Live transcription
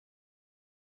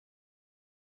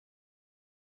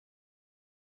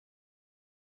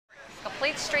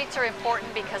complete streets are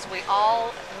important because we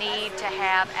all need to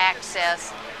have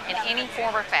access in any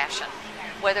form or fashion,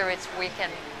 whether it's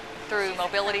through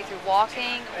mobility through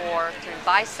walking or through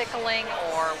bicycling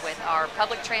or with our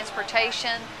public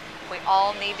transportation. We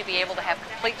all need to be able to have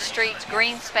complete streets,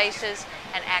 green spaces,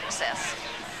 and access.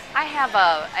 I have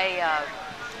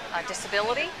a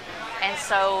disability, and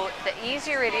so the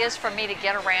easier it is for me to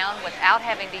get around without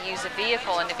having to use a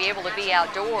vehicle and to be able to be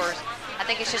outdoors, I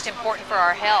think it's just important for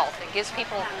our health. It gives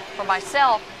people, for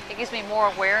myself, it gives me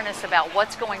more awareness about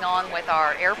what's going on with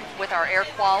our air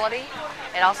quality.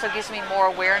 It also gives me more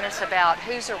awareness about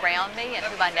who's around me and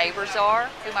who my neighbors are,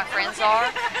 who my friends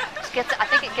are. I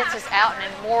think it gets us out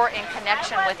and more in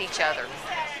connection with each other.